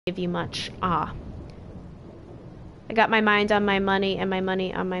give you much. Ah. I got my mind on my money and my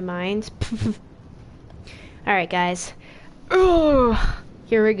money on my mind. Alright, guys. Ugh.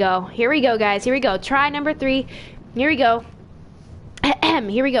 Here we go. Here we go, guys. Here we go. Try number 3. Here we go.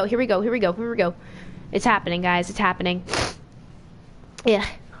 Here we go. Here we go. Here we go. Here we go. It's happening, guys. It's happening. Yeah.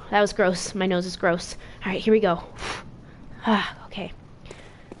 That was gross. My nose is gross. Alright, here we go. Okay.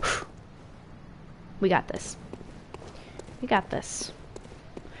 We got this. We got this.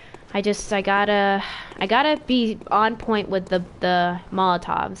 I gotta be on point with the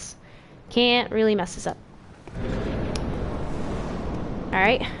Molotovs. Can't really mess this up.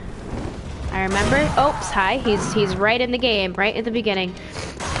 Alright. I remember. Oops, hi. He's right in the game, right at the beginning.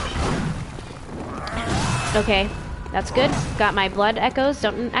 Okay, that's good. Got my blood echoes.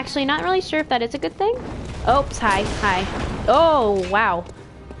 Actually, not really sure if that is a good thing. Oops, hi. Oh, wow.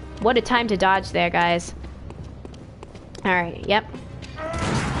 What a time to dodge there, guys. Alright, yep.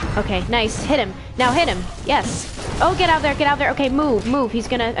 Okay, nice. Hit him. Now hit him. Yes. Oh, get out there, get out there. Okay, move. He's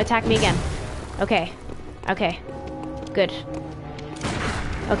gonna attack me again. Okay. Good.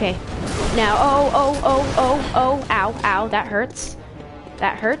 Okay. Now, oh, ow, that hurts.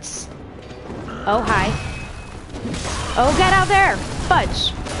 That hurts. Oh, hi. Oh, get out there!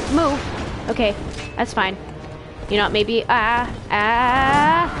 Fudge! Move. Okay, that's fine. You know what, maybe,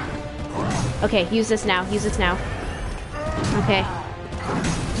 Okay, use this now, Okay.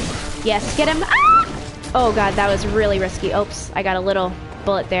 Yes, get him! Ah! Oh god, that was really risky. Oops, I got a little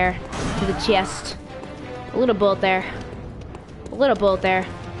bullet there to the chest. A little bullet there.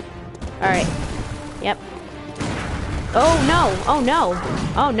 Alright. Yep. Oh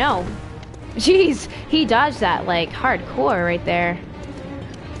no! Jeez, he dodged that like hardcore right there.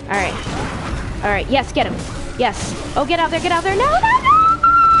 Alright, yes, get him. Yes. Oh, get out there, No!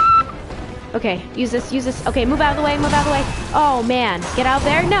 Okay, use this. Okay, move out of the way. Oh man, get out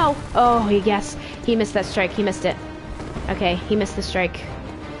there. No. Oh, yes. He missed that strike. He missed it. Okay, he missed the strike.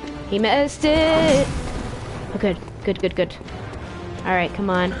 He missed it. Oh, good. Alright, come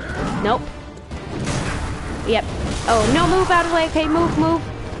on. Nope. Yep. Oh, no, move out of the way. Okay, move.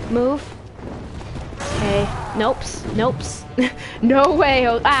 Okay. Nopes. No way.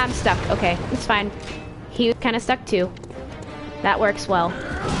 Oh, I'm stuck. Okay, it's fine. He was kind of stuck too. That works well.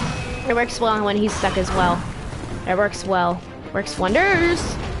 It works well when he's stuck as well. It works well. Works wonders.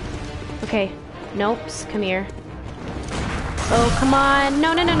 Okay. Nopes, come here. Oh, come on.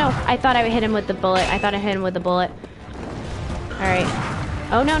 No. I thought I would hit him with the bullet. Alright.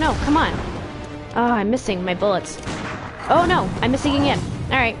 Oh, no. Come on. Oh, I'm missing my bullets. Oh, no. I'm missing again.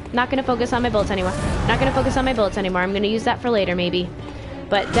 Alright. Not gonna focus on my bullets anymore. I'm gonna use that for later, maybe.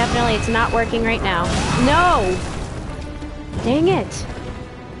 But definitely it's not working right now. No! Dang it.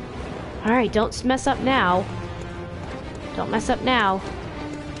 Alright, don't mess up now.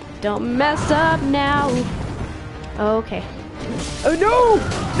 Okay. Oh,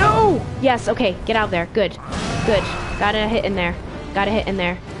 no! Yes, okay, get out there. Good. Gotta hit in there.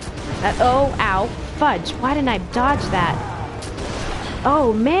 Oh, ow. Fudge, why didn't I dodge that?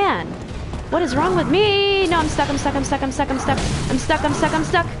 Oh, man. What is wrong with me? No, I'm stuck.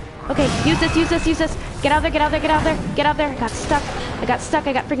 Okay, use this. Get out there. I got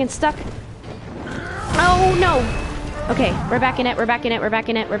freaking stuck. Oh, no. Okay, we're back in it.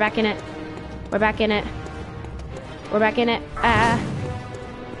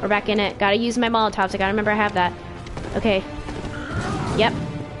 Gotta use my Molotovs. I gotta remember I have that. Okay. Yep.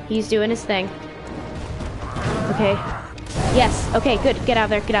 He's doing his thing. Okay. Yes. Okay, good. Get out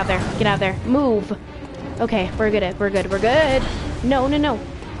there. Move. Okay, we're good. No. I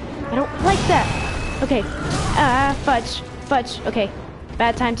don't like that. Okay. Fudge. Okay.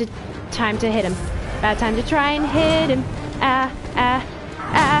 Bad time to hit him. Bad time to try and hit him.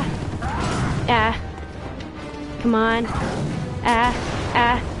 Come on.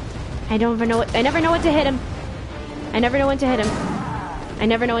 I never know when to hit him.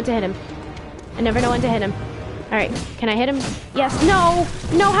 Alright, can I hit him? Yes. No,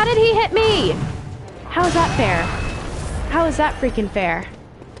 how did he hit me? How is that fair? How is that freaking fair?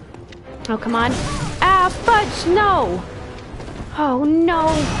 Oh, come on. Fudge, no! Oh, no.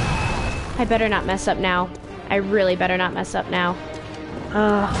 I better not mess up now. I really better not mess up now.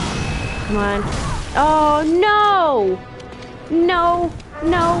 Oh, come on. Oh, no! No,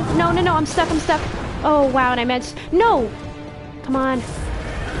 I'm stuck. Oh, wow, and I meant... No! Come on.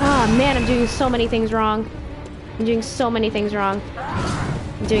 Oh, man, I'm doing so many things wrong.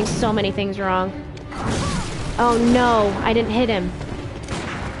 Oh, no, I didn't hit him.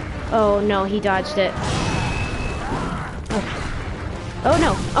 Oh, no, he dodged it. Oh,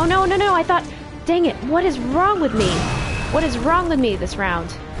 no, I thought... Dang it, what is wrong with me? What is wrong with me this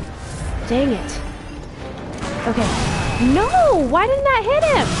round? Dang it. Okay. No! Why didn't that hit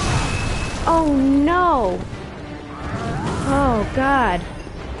him? Oh, no. Oh, God.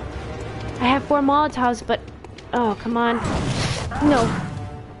 I have 4 Molotovs, but... Oh, come on. No.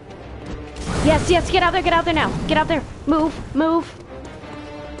 Yes, yes, get out there now. Get out there. Move, move.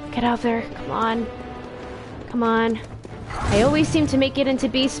 Get out there. Come on. Come on. I always seem to make it into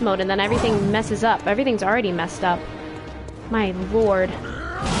beast mode and then everything messes up. Everything's already messed up. My lord.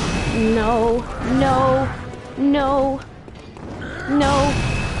 No. No. No. No.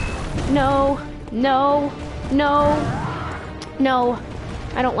 No. No. No. No.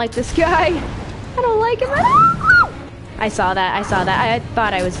 I don't like this guy. I don't like him at all. I saw that. I saw that. I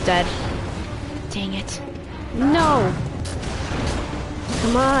thought I was dead. Dang it. No.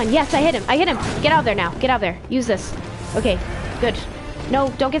 Come on. Yes, I hit him. I hit him. Get out there now. Get out there. Use this. Okay. Good. No,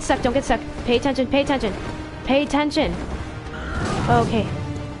 don't get stuck. Don't get stuck. Pay attention. Pay attention. Pay attention. Okay.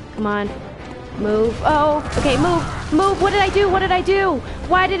 Come on. Move. Oh. Okay. Move. Move. What did I do? What did I do?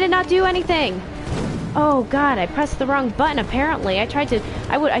 Why did it not do anything? Oh God, I pressed the wrong button apparently. I tried to...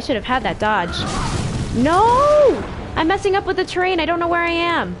 I should have had that dodge. No! I'm messing up with the terrain. I don't know where I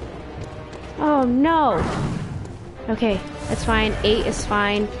am. Oh no. Okay, that's fine. 8 is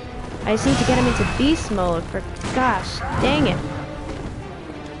fine. I just need to get him into beast mode for... Gosh, dang it.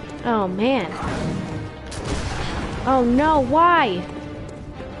 Oh man. Oh no, why?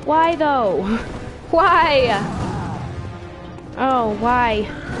 Why though? Why? Oh, why?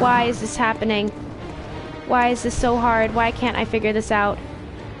 Why is this happening? Why is this so hard? Why can't I figure this out?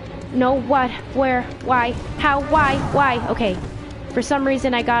 No, what? Where? Why? How? Why? Okay. For some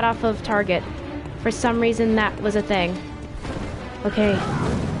reason I got off of target. For some reason that was a thing. Okay.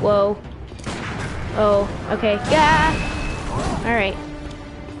 Whoa. Oh, okay. Yeah! Alright.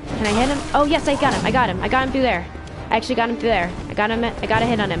 Can I hit him? Oh, yes, I got him. I got him. I got him through there. I actually got him through there. I got a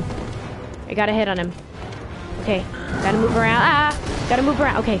hit on him. I got a hit on him. Okay. Gotta move around. Ah! Gotta move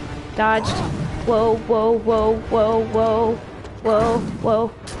around. Okay. Dodged. Whoa, whoa, whoa, whoa, whoa. Whoa,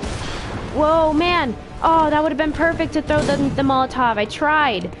 whoa. Whoa, man! Oh, that would have been perfect to throw the Molotov. I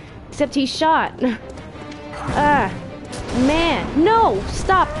tried. Except he shot. Man. No!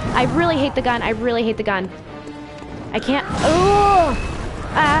 Stop! I really hate the gun. I really hate the gun. I can't... Oh!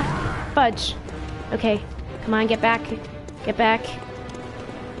 Ah! Fudge. Okay. Come on, get back. Get back.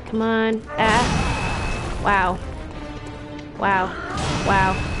 Come on. Ah. Wow. Wow.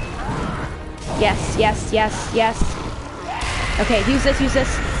 Wow. Yes, yes, yes, yes. Okay, use this, use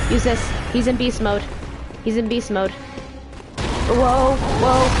this, use this. He's in beast mode. He's in beast mode. Whoa,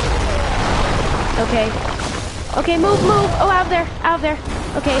 whoa. Okay. Okay, move, move. Oh, out there, out there.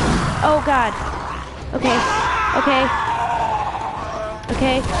 Okay. Oh, God. Okay. Okay.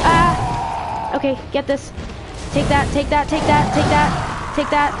 Okay. Ah. Okay, get this. Take that, take that, take that, take that, take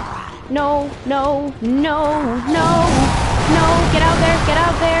that. No, no, no, no, no. Get out there, get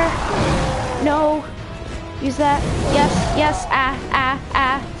out there. No. Use that. Yes, yes. Ah, ah,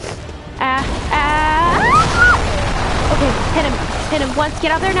 ah. Ah, ah. Okay, hit him. Hit him once.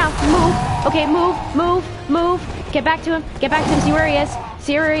 Get out there now. Move. Okay, move, move, move. Get back to him. Get back to him. See where he is.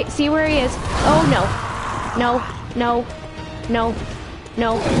 See where he is. Oh, no. No, no, no,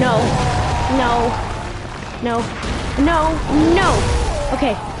 no, no, no, no, no, no.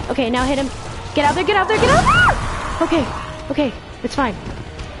 Okay, okay, now hit him. Get out there, get out there, get out there! Okay, okay, it's fine.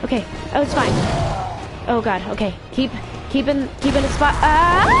 Okay, oh, it's fine. Oh, God, okay. Keep in a spot.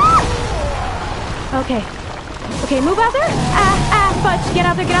 Ah! Okay. Okay, move out there. Ah, ah, fudge. Get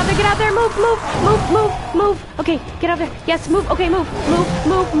out there, get out there, get out there. Move, move, move, move, move. Okay, get out there. Yes, move. Okay, move, move,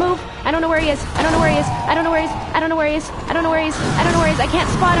 move, move. I don't know where he is. I don't know where he is. I don't know where he is. I don't know where he is. I don't know where he is. I don't know where he is. I can't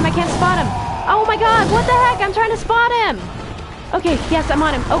spot him. I can't spot him. Oh my God, what the heck? I'm trying to spot him. Okay, yes, I'm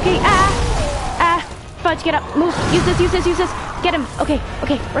on him. Okay, ah, ah, fudge, get up. Move. Use this, use this, use this. Get him. Okay,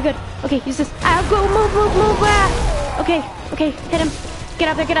 okay, we're good. Okay, use this. Ah, go, move, move, move. Ah. Okay, okay, hit him. Get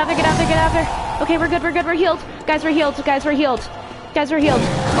out there, get out there, get out there, get out there. Okay, we're good, we're healed. Guys, we're healed, guys, we're healed. Guys, we're healed.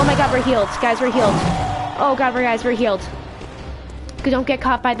 Oh my God, we're healed. Guys, we're healed. Oh God, we're healed. Don't get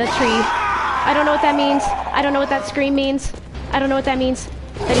caught by the tree. I don't know what that means. I don't know what that scream means. I don't know what that means.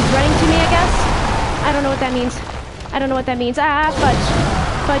 That he's running to me, I guess? I don't know what that means. I don't know what that means. Ah, fudge.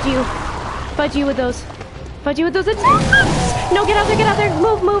 Fudge you. Fudge you with those. Fudge you with those attacks! No, get out there, get out there.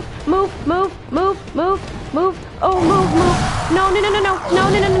 Move, move, move, move, move, move, move. Oh, move, move. No, no, no, no, no, no,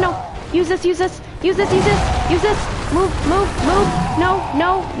 no, no, no, no. Use this, use this, use this, use this, use this. Move, move, move. No,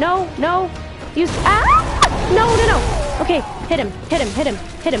 no, no, no. Use, ah! No, no, no. Okay, hit him, hit him, hit him,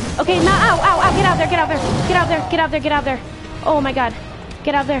 hit him. Okay, now, ow, ow, ow, get out there, get out there, get out there, get out there, get out there. Oh my God,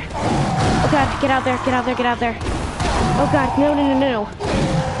 get out there. Oh God, get out there, get out there, get out there. Oh God, no, no, no, no, no.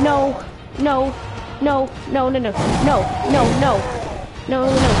 No, No. No. No. No. No. No. No. No. No.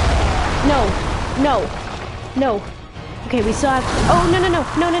 No. No. No. Okay, we still have... Oh, no, no, no.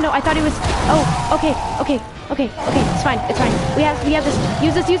 No, no, no. I thought he was... Oh, okay. Okay. Okay. Okay. It's fine. It's fine. We have this.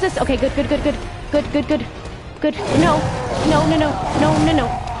 Use this. Use this. Okay, good, good, good, good. Good, good, good. Good. No. No, no, no. No, no, no.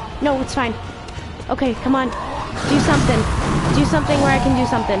 No, it's fine. Okay, come on. Do something. Do something where I can do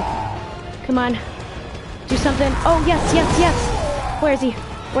something. Come on. Do something. Oh, yes, yes, yes. Where is he?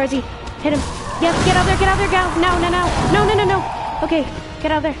 Where is he? Hit him. Yes, get out there, get out there, go. No, no, no. No, no, no, no. Okay,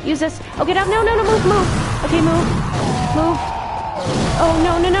 get out there. Use this. Oh, get out. No, no, no, move, move. Okay, move. Move. Oh,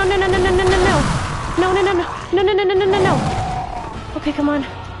 no, no, no, no, no, no, no, no, no, no. No, no, no, no. No, no, no, no, no, no, no. Okay, come on.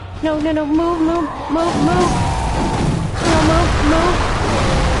 No, no, no. Move, move, move, move. No, move, move.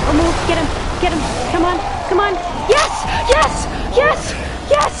 Oh, move. Get him. Get him. Come on. Come on. Yes! Yes! Yes!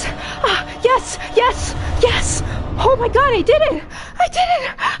 Yes! Yes! Yes! Yes! Oh my god, I did it! I did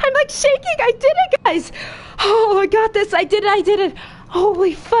it! I'm like shaking! I did it, guys! Oh, I got this! I did it! I did it!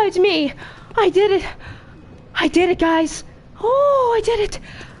 Holy fudge me! I did it! I did it, guys! Oh, I did it!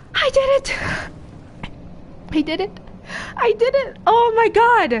 I did it! I did it! I did it! Oh my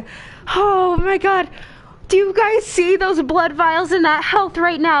god! Oh my god! Do you guys see those blood vials in that health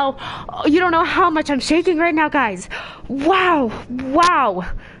right now? Oh, you don't know how much I'm shaking right now, guys. Wow. Wow.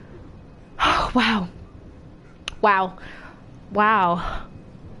 Oh, wow. Wow. Wow.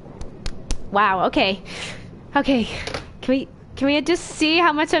 Wow. Okay. Okay. Can we just see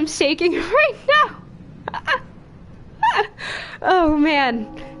how much I'm shaking right now? Oh man.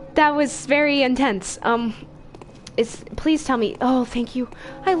 That was very intense. Please tell me. Oh, thank you.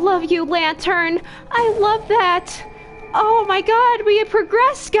 I love you, Lantern. I love that. Oh my god, we have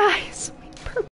progressed, guys.